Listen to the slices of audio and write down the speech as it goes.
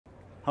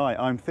Hi,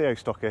 I'm Theo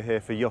Stocker here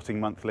for Yachting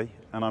Monthly,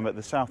 and I'm at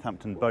the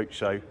Southampton Boat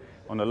Show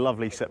on a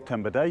lovely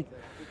September day,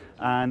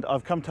 and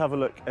I've come to have a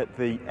look at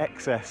the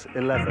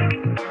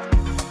XS11.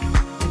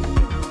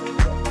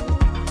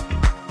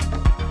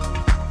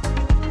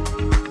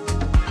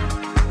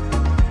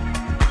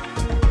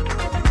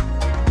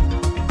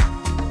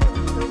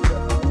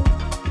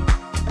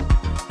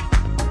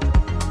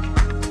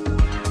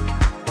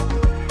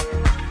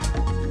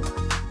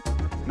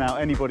 Now,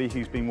 anybody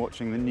who's been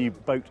watching the new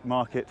boat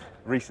market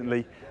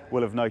recently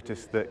will have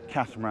noticed that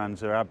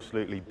catamarans are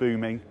absolutely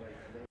booming.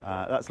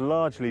 That's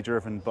largely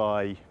driven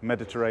by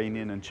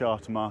Mediterranean and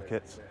charter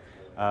markets,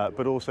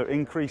 but also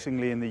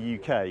increasingly in the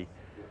UK.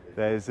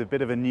 There's a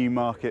bit of a new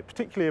market,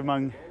 particularly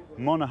among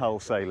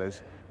monohull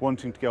sailors,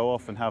 wanting to go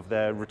off and have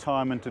their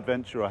retirement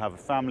adventure or have a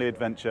family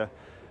adventure.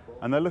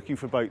 And they're looking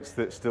for boats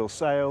that still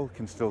sail,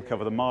 can still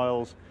cover the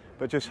miles,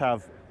 but just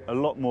have a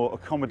lot more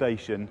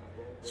accommodation,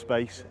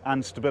 space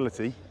and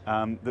stability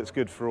that's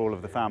good for all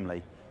of the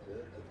family.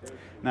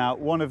 Now,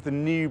 one of the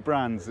new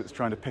brands that's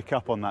trying to pick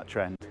up on that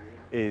trend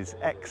is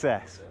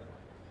XS.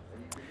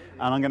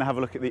 And I'm going to have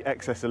a look at the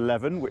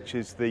XS11, which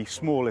is the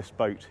smallest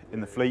boat in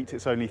the fleet.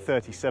 It's only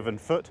 37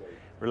 foot,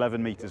 or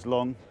 11 metres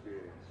long.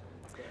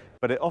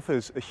 But it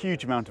offers a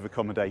huge amount of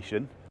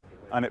accommodation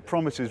and it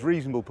promises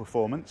reasonable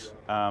performance.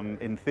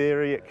 In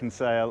theory, it can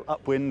sail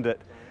upwind at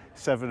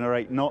 7 or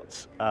 8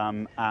 knots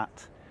at,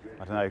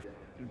 I don't know,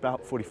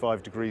 about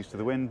 45 degrees to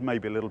the wind,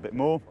 maybe a little bit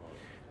more.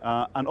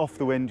 And off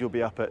the wind, you'll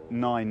be up at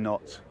 9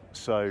 knots.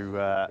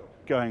 So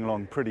going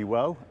along pretty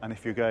well. And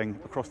if you're going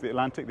across the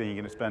Atlantic, then you're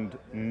going to spend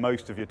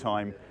most of your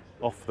time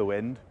off the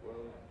wind,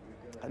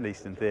 at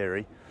least in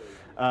theory.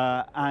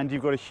 And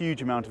you've got a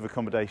huge amount of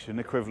accommodation,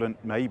 equivalent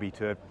maybe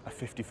to a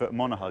 50-foot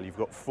monohull. You've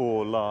got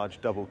 4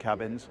 large double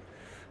cabins.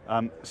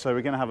 So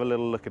we're going to have a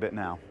little look at it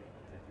now.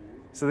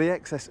 So the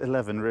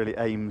XS11 really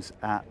aims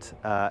at,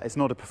 it's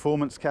not a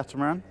performance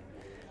catamaran,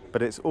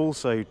 but it's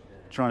also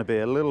trying to be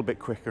a little bit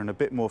quicker and a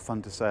bit more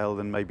fun to sail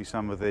than maybe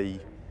some of the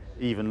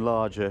even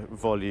larger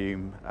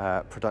volume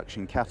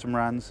production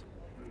catamarans.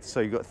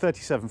 So you've got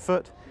 37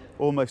 foot,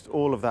 almost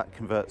all of that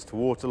converts to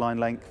waterline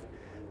length,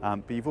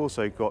 but you've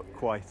also got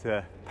quite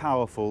a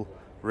powerful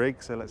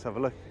rig, so let's have a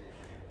look.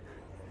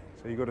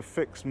 So you've got a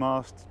fixed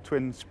mast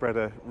twin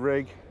spreader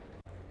rig,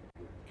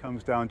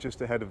 comes down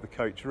just ahead of the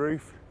coach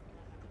roof.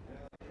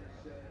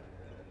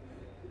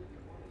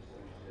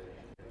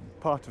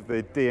 Part of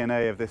the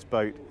DNA of this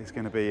boat is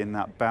going to be in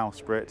that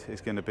bowsprit.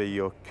 It's going to be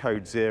your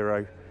code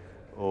 0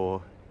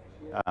 or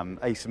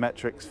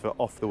asymmetrics for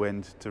off the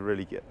wind to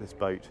really get this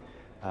boat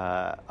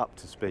up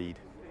to speed.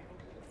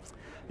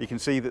 You can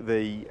see that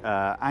the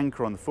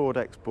anchor on the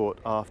foredeck's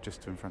brought aft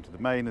just in front of the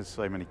main, as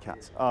so many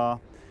cats are.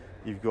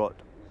 You've got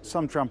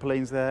some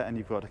trampolines there and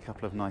you've got a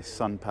couple of nice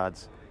sun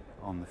pads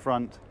on the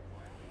front.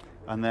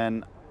 And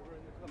then,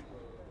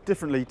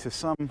 differently to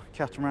some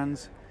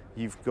catamarans,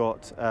 you've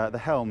got the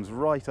helms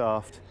right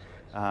aft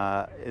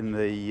in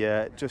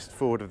the just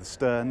forward of the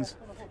sterns.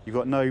 You've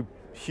got no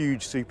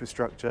huge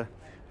superstructure,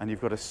 and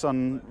you've got a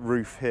sun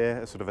roof here,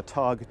 a sort of a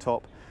targa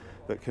top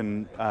that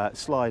can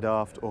slide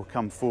aft or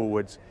come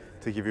forwards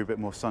to give you a bit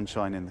more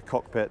sunshine in the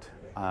cockpit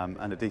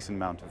and a decent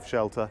amount of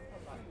shelter.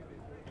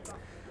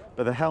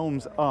 But the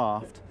helms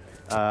aft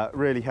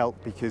really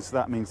help because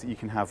that means that you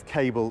can have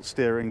cable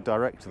steering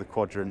direct to the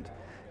quadrant,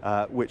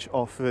 which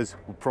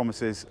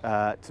promises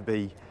to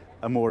be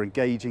a more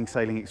engaging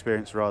sailing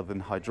experience rather than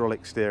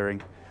hydraulic steering.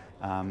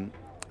 And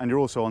you're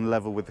also on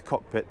level with the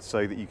cockpit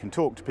so that you can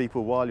talk to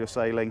people while you're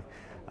sailing,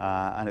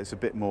 and it's a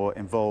bit more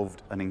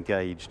involved and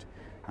engaged.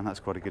 And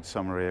that's quite a good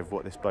summary of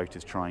what this boat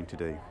is trying to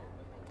do.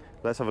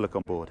 Let's have a look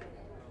on board.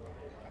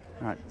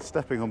 All right,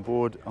 stepping on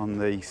board on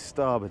the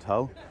starboard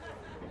hull,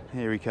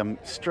 here we come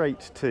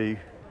straight to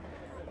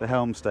the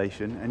helm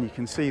station, and you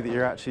can see that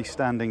you're actually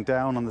standing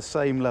down on the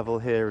same level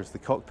here as the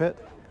cockpit.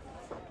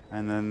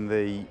 And then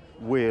the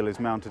wheel is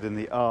mounted in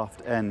the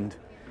aft end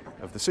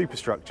of the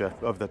superstructure,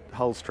 of the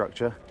hull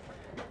structure.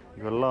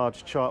 You've got a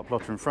large chart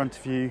plotter in front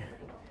of you,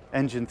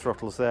 engine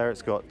throttles there.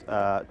 It's got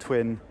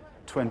twin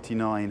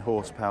 29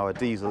 horsepower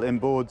diesel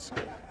inboards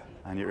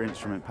and your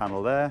instrument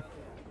panel there.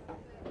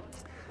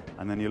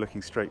 And then you're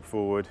looking straight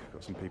forward,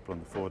 got some people on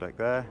the foredeck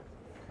there.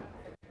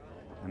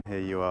 And here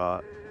you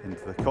are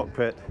into the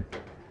cockpit.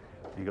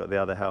 You've got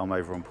the other helm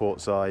over on port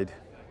side.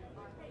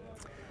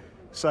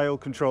 Sail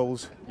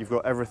controls, you've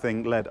got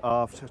everything led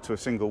aft to a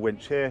single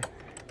winch here.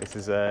 This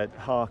is a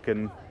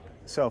Harken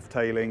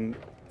self-tailing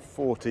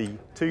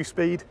 42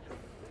 speed,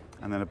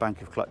 and then a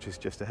bank of clutches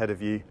just ahead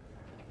of you.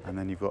 And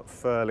then you've got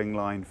furling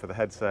line for the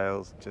head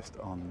sails just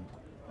on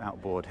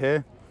outboard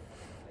here.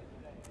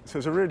 So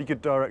it's a really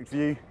good direct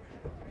view.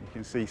 You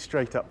can see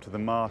straight up to the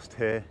mast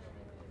here,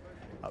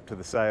 up to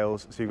the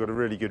sails. So you've got a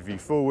really good view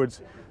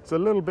forwards. It's a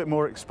little bit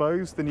more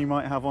exposed than you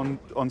might have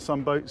on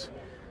some boats.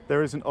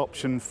 There is an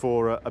option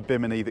for a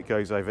bimini that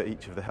goes over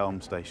each of the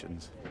helm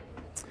stations.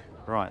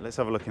 Right, let's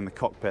have a look in the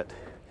cockpit.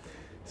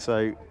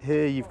 So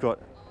here you've got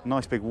a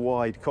nice big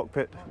wide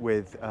cockpit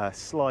with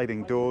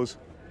sliding doors.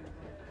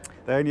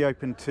 They only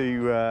open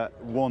to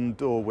one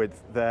door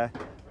width there,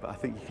 but I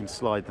think you can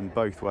slide them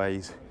both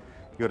ways.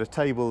 You've got a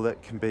table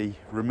that can be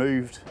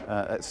removed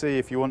at sea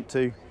if you want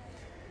to.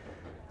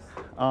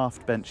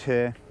 Aft bench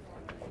here,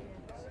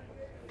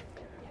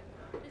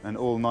 and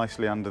all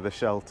nicely under the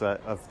shelter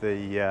of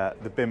the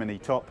bimini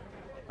top.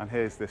 And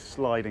here's this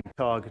sliding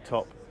targa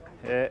top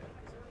here.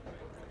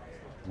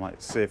 I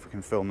might see if we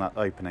can film that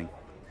opening.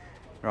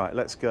 Right,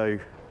 let's go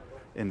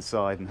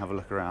inside and have a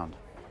look around.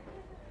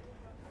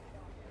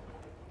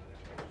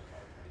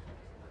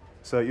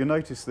 So you'll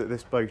notice that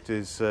this boat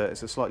is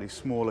it's a slightly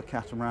smaller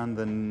catamaran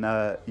than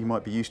you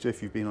might be used to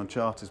if you've been on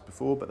charters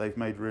before, but they've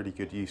made really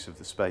good use of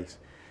the space.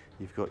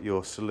 You've got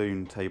your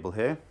saloon table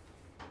here,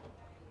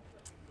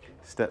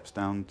 steps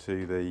down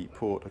to the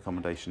port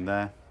accommodation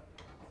there.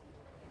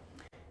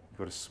 You've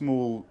got a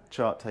small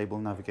chart table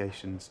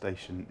navigation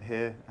station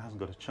here. It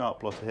hasn't got a chart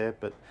plotter here,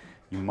 but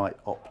you might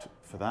opt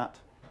for that.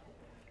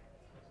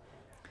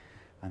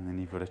 And then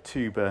you've got a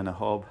 2-burner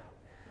hob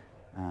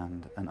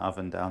and an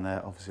oven down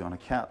there, obviously on a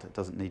cat. It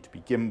doesn't need to be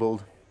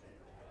gimbaled.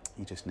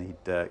 You just need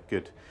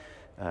good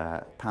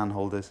pan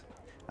holders.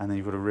 And then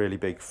you've got a really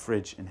big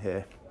fridge in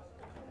here.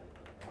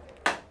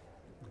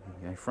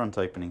 Okay, front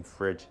opening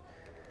fridge,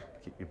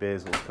 keep your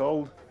beers all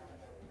cold.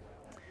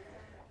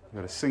 You've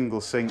got a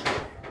single sink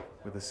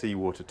with a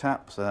seawater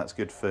tap, so that's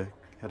good for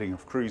heading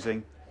off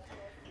cruising.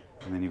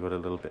 And then you've got a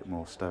little bit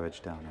more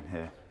stowage down in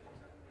here.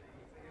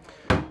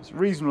 It's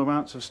reasonable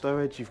amounts of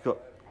stowage. You've got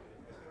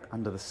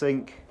under the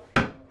sink,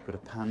 you've got a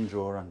pan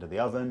drawer under the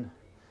oven,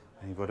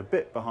 and you've got a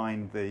bit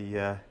behind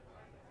the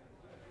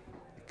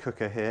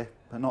cooker here,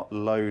 but not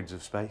loads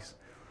of space.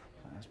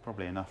 That's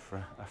probably enough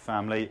for a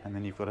family. And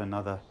then you've got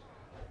another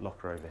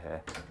locker over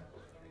here.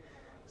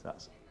 So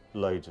that's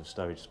loads of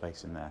stowage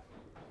space in there.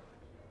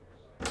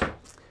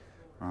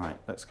 Right,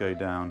 let's go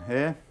down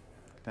here,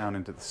 down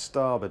into the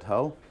starboard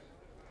hull.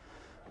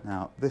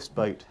 Now, this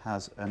boat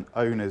has an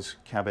owner's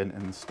cabin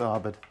in the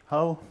starboard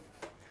hull.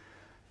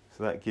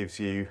 So that gives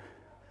you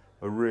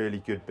a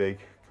really good big,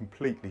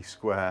 completely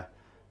square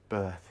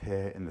berth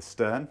here in the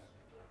stern.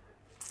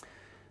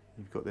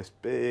 You've got this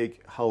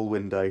big hull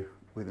window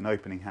with an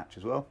opening hatch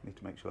as well. Need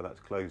to make sure that's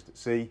closed at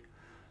sea.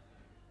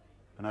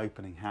 An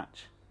opening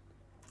hatch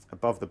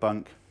above the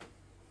bunk,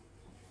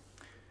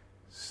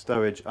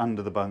 stowage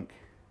under the bunk,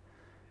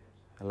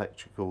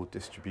 electrical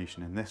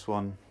distribution in this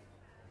one,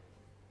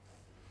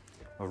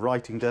 a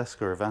writing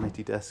desk or a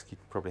vanity desk. You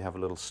can probably have a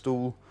little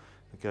stool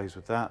that goes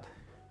with that.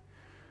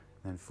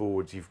 Then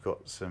forwards you've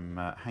got some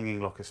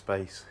hanging locker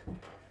space,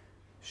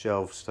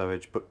 shelf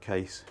stowage,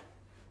 bookcase,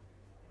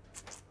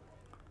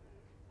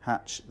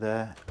 hatch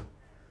there.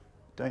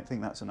 Don't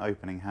think that's an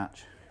opening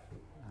hatch.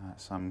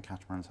 Some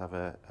catamarans have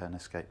an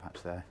escape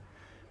hatch there.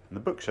 And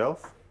the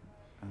bookshelf,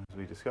 as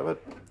we discovered,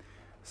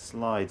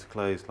 slides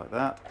closed like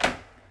that. There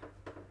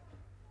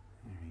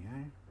we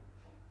go.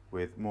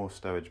 With more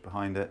stowage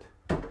behind it.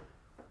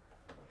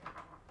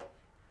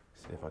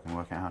 See if I can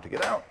work out how to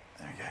get out.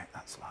 There we go,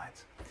 that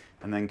slides.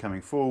 And then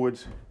coming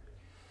forwards,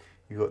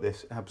 you've got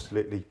this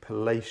absolutely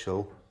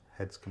palatial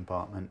heads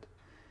compartment.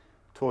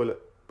 Toilet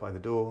by the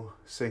door,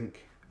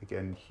 sink,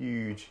 again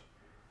huge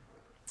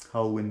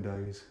hull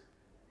windows,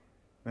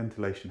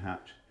 ventilation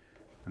hatch,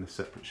 and a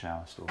separate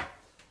shower stall.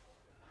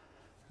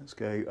 Let's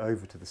go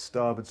over to the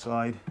starboard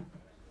side.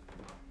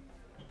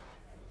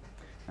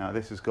 Now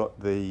this has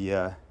got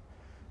the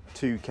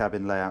 2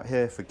 cabin layout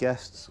here for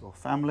guests or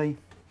family.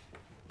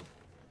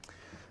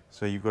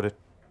 So you've got a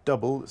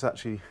double that's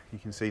actually, you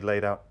can see,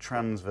 laid out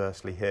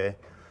transversely here,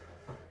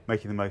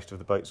 making the most of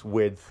the boat's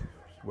width,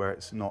 where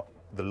it's not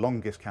the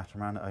longest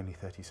catamaran, only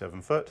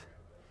 37 foot.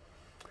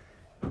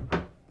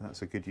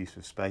 That's a good use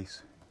of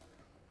space.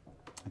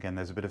 Again,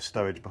 there's a bit of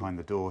stowage behind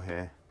the door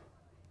here.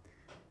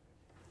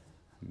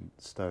 And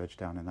stowage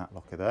down in that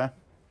locker there.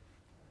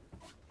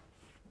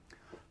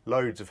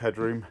 Loads of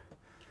headroom.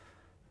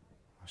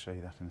 I'll show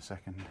you that in a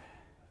second.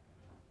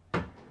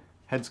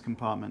 Heads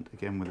compartment,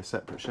 again with a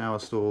separate shower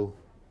stall.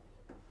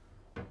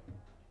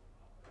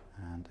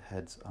 And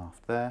heads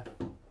aft there.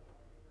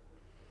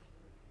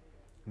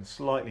 And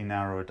slightly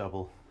narrower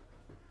double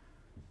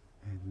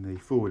in the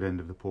forward end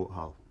of the port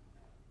hull.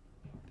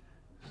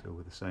 Still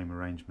with the same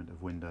arrangement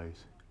of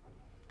windows.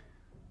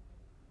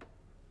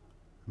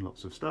 And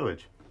lots of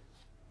stowage.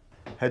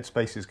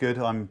 Headspace is good.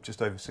 I'm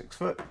just over 6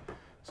 foot,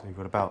 so you've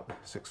got about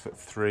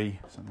 6'3",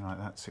 something like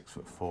that,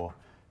 6'4"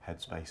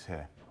 headspace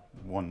here.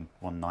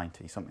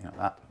 190, something like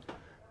that.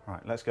 All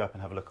right, let's go up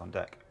and have a look on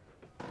deck.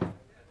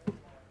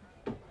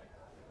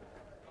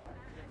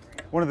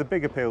 One of the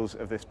big appeals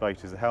of this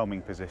boat is the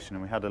helming position,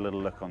 and we had a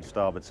little look on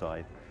starboard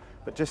side.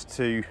 But just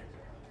to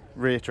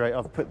reiterate,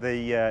 I've put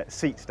the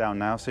seats down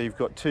now, so you've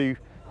got 2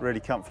 really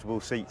comfortable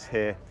seats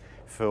here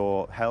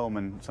for helm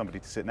and somebody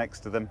to sit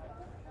next to them.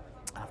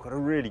 I've got a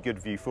really good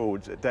view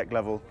forwards at deck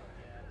level.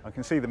 I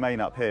can see the main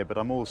up here, but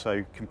I'm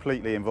also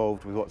completely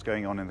involved with what's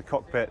going on in the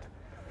cockpit.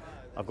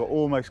 I've got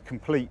almost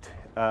complete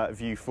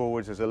view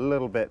forwards. There's a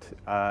little bit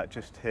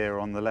just here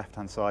on the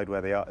left-hand side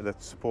where the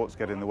supports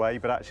get in the way,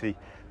 but actually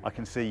I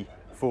can see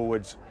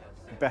forwards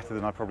better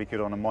than I probably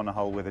could on a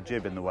monohull with a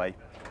jib in the way.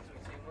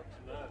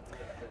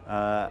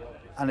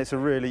 And it's a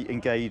really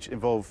engaged,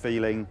 involved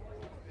feeling.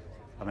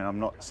 I mean, I'm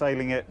not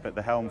sailing it, but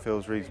the helm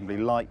feels reasonably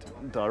light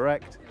and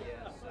direct.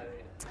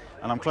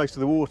 And I'm close to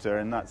the water,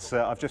 and that's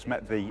I've just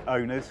met the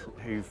owners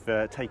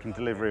who've taken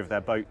delivery of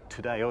their boat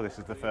today. Oh, this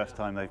is the first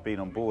time they've been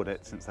on board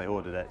it since they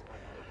ordered it.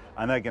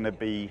 And they're going to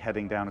be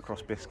heading down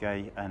across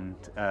Biscay and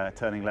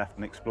turning left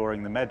and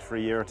exploring the Med for a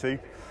year or two.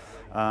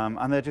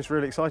 And they're just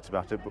really excited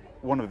about it. But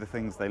one of the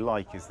things they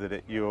like is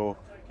that you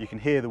can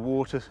hear the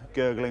water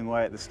gurgling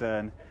away at the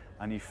stern,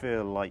 and you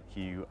feel like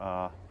you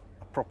are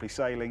properly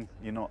sailing.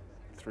 You're not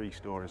 3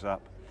 stories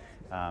up.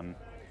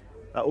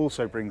 That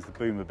also brings the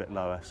boom a bit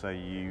lower, so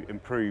you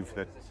improve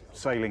the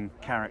sailing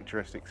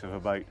characteristics of a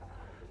boat.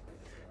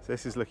 So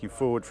this is looking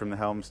forward from the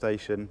helm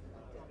station,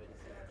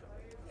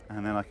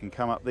 and then I can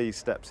come up these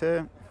steps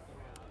here.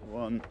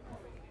 1,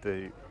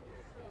 2,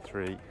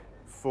 3,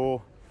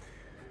 4.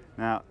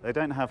 Now, they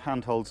don't have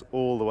handholds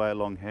all the way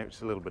along here, which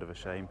is a little bit of a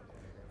shame.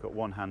 Got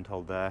one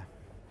handhold there,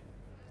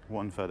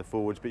 one further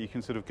forwards, but you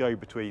can sort of go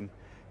between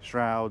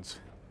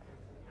shrouds,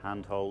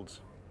 handholds.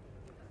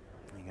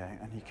 There you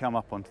go, and you come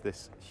up onto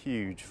this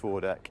huge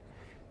foredeck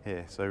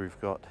here. So we've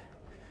got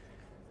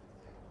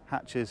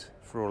hatches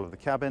for all of the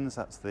cabins.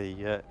 That's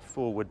the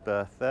forward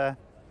berth there.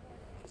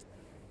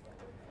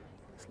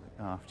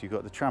 After you've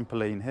got the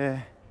trampoline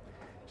here,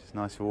 which is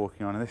nice for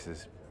walking on, and this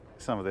is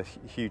some of the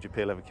huge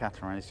appeal of a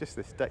catamaran. It's just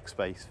this deck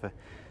space for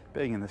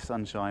being in the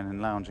sunshine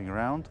and lounging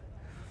around.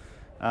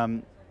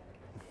 The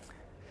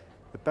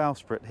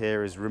bowsprit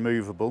here is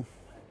removable,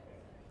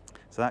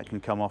 so that can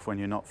come off when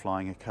you're not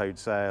flying a code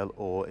sail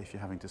or if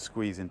you're having to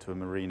squeeze into a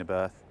marina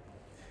berth.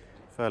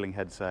 Furling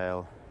head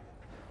sail.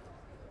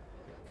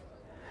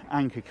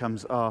 Anchor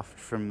comes aft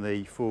from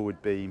the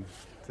forward beam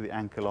to the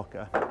anchor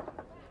locker.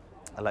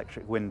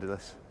 Electric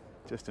windlass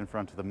just in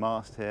front of the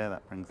mast here.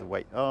 That brings the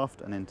weight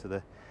aft and into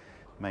the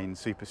main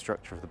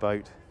superstructure of the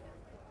boat.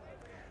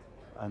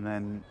 And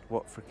then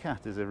what for a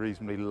cat is a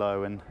reasonably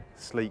low and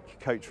sleek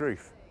coach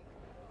roof.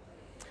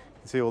 You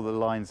can see all the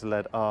lines are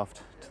led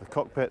aft to the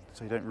cockpit,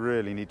 so you don't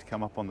really need to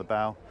come up on the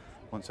bow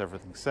once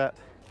everything's set.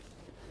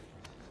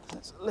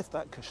 Let's lift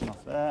that cushion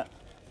off there.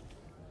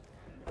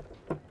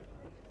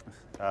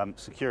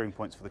 Securing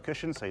points for the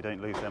cushions so you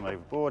don't lose them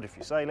overboard if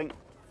you're sailing.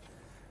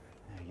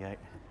 There you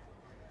go.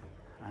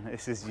 And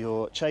this is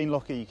your chain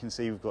locker. You can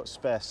see we've got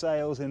spare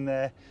sails in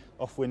there,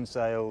 off-wind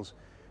sails,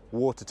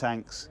 water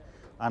tanks,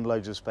 and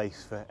loads of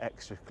space for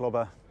extra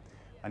clobber.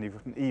 And you've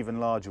got an even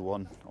larger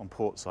one on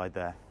port side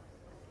there.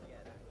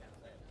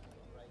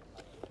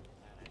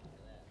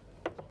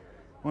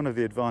 One of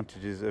the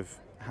advantages of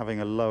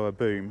having a lower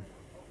boom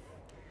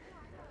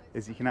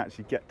is you can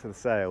actually get to the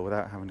sail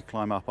without having to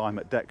climb up. I'm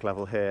at deck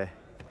level here.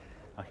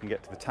 I can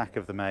get to the tack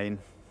of the main.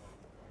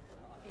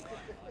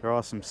 There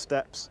are some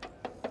steps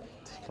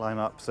to climb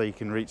up so you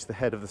can reach the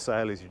head of the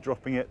sail as you're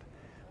dropping it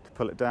to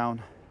pull it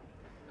down.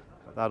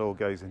 But that all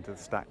goes into the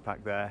stack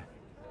pack there.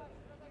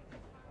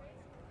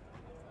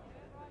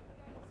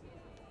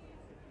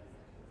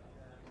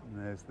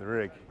 And there's the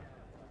rig.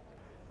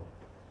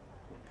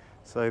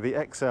 So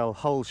the XL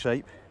hull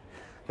shape,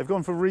 they've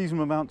gone for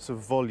reasonable amounts of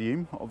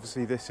volume.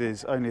 Obviously this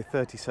is only a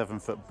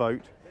 37-foot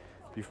boat.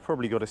 You've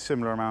probably got a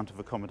similar amount of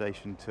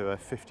accommodation to a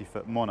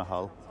 50-foot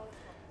monohull.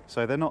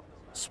 So they're not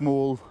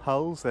small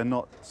hulls, they're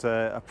not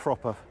a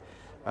proper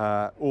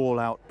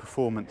all-out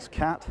performance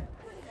cat,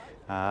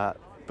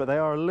 but they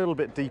are a little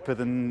bit deeper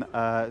than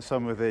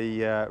some of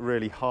the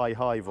really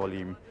high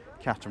volume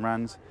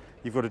catamarans.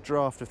 You've got a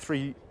draft of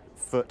 3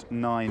 foot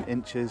 9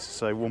 inches,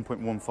 so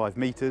 1.15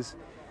 meters.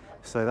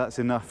 So that's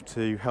enough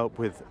to help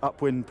with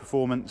upwind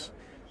performance.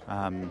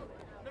 I mean,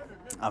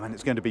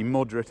 it's going to be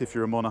moderate if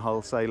you're a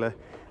monohull sailor,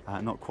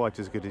 not quite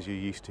as good as you're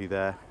used to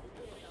there.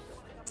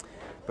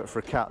 But for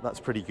a cat,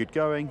 that's pretty good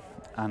going,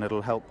 and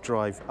it'll help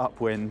drive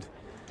upwind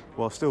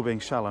while still being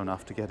shallow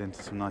enough to get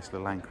into some nice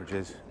little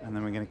anchorages. And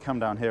then we're going to come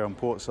down here on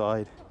port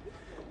side,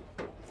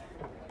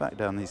 back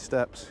down these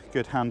steps,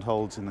 good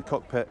handholds in the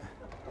cockpit.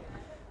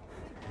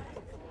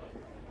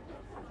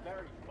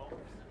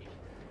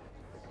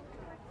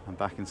 And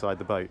back inside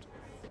the boat.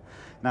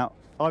 Now,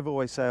 I've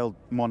always sailed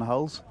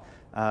monohulls,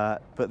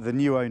 but the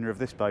new owner of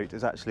this boat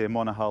is actually a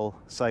monohull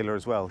sailor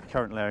as well. He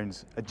currently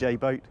owns a J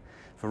boat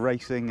for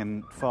racing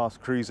and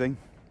fast cruising.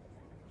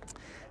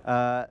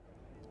 But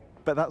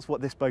that's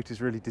what this boat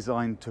is really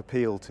designed to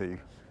appeal to.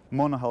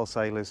 Monohull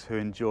sailors who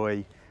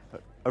enjoy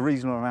a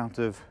reasonable amount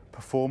of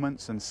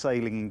performance and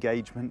sailing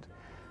engagement,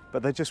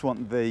 but they just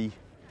want the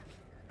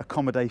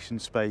accommodation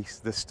space,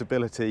 the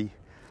stability,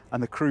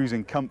 and the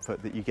cruising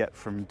comfort that you get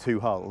from 2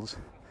 hulls.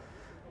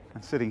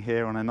 And sitting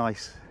here on a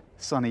nice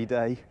sunny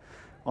day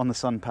on the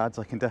sun pads,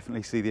 I can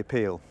definitely see the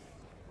appeal.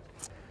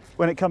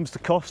 When it comes to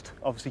cost,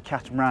 obviously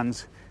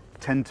catamarans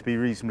tend to be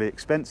reasonably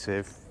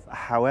expensive.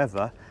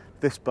 However,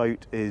 this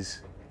boat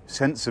is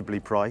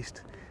sensibly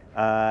priced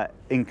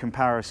in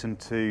comparison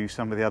to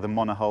some of the other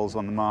monohulls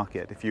on the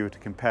market. If you were to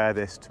compare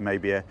this to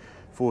maybe a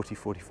 40,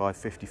 45,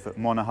 50 foot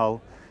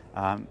monohull,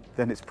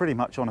 then it's pretty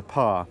much on a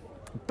par.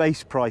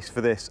 Base price for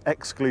this,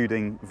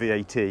 excluding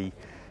VAT, is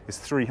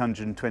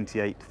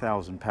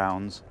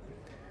 £328,000.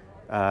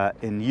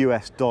 In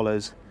US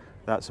dollars,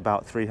 that's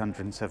about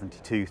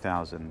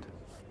 372,000.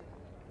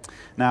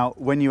 Now,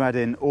 when you add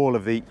in all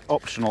of the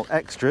optional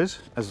extras,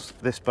 as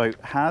this boat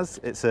has,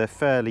 it's a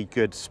fairly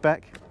good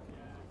spec,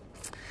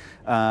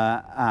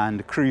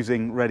 and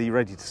cruising ready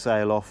to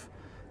sail off.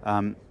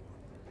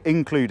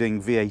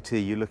 Including VAT,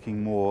 you're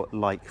looking more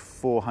like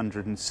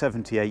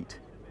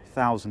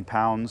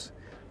 £478,000,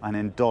 and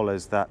in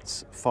dollars,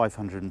 that's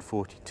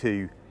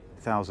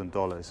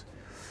 $542,000.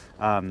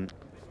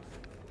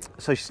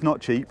 So she's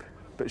not cheap,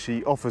 but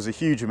she offers a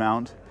huge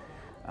amount,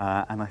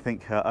 and I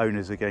think her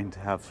owners are going to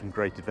have some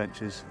great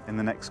adventures in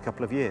the next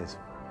couple of years.